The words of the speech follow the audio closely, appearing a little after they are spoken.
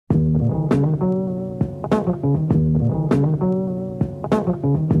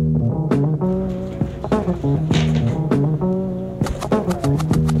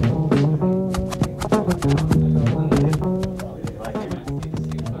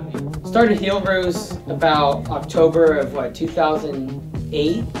Started Bruise about October of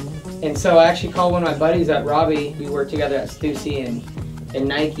 2008, and so I actually called one of my buddies at Robbie. We worked together at Stussy and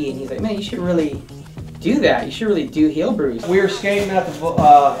Nike, and he's like, "Man, you should really do that. You should really do Bruise." We were skating at the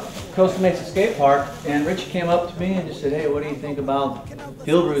Costa Mesa skate park, and Richie came up to me and just said, "Hey, what do you think about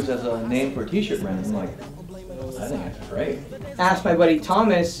Bruise as a name for a t-shirt brand?" I'm like, "I think that's great." Asked my buddy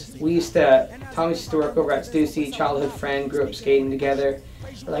Thomas. Thomas used to work over at Stussy, childhood friend, grew up skating together.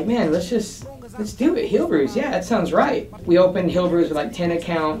 We're like, "Man, let's do it, Bruise. Yeah, that sounds right." We opened Bruise with like 10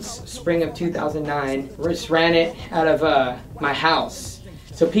 accounts, spring of 2009. We just ran it out of my house.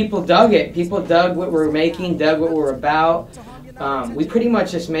 So people dug it. People dug what we're making, dug what we're about. We pretty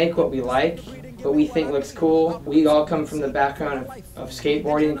much just make what we like, what we think looks cool. We all come from the background of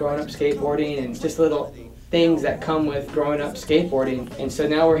skateboarding, growing up skateboarding, and just little things that come with growing up skateboarding. And so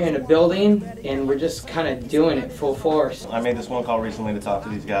now we're here in a building, and we're just kind of doing it full force. I made this one call recently to talk to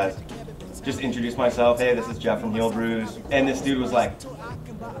these guys. Just introduce myself. "Hey, this is Jeff from Bruise." And this dude was like,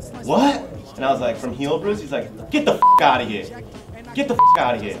 "What?" And I was like, "From Bruise?" He's like, "Get the f*** out of here. Get the f***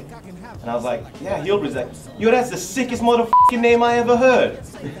 out of here." And I was like, "Yeah, Bruise." He's like, "Yo, that's the sickest motherfucking name I ever heard."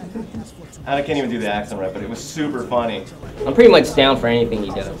 I can't even do the accent right, but it was super funny. I'm pretty much down for anything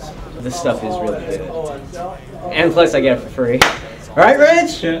he does. This stuff is really good. And plus I get it for free. Alright,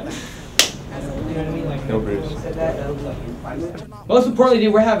 Rich? Yeah. Bruise. Most importantly,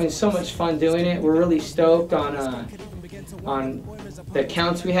 dude, we're having so much fun doing it. We're really stoked on the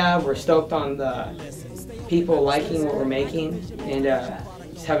accounts we have. We're stoked on the people liking what we're making, and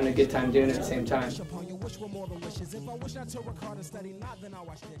just having a good time doing it at the same time.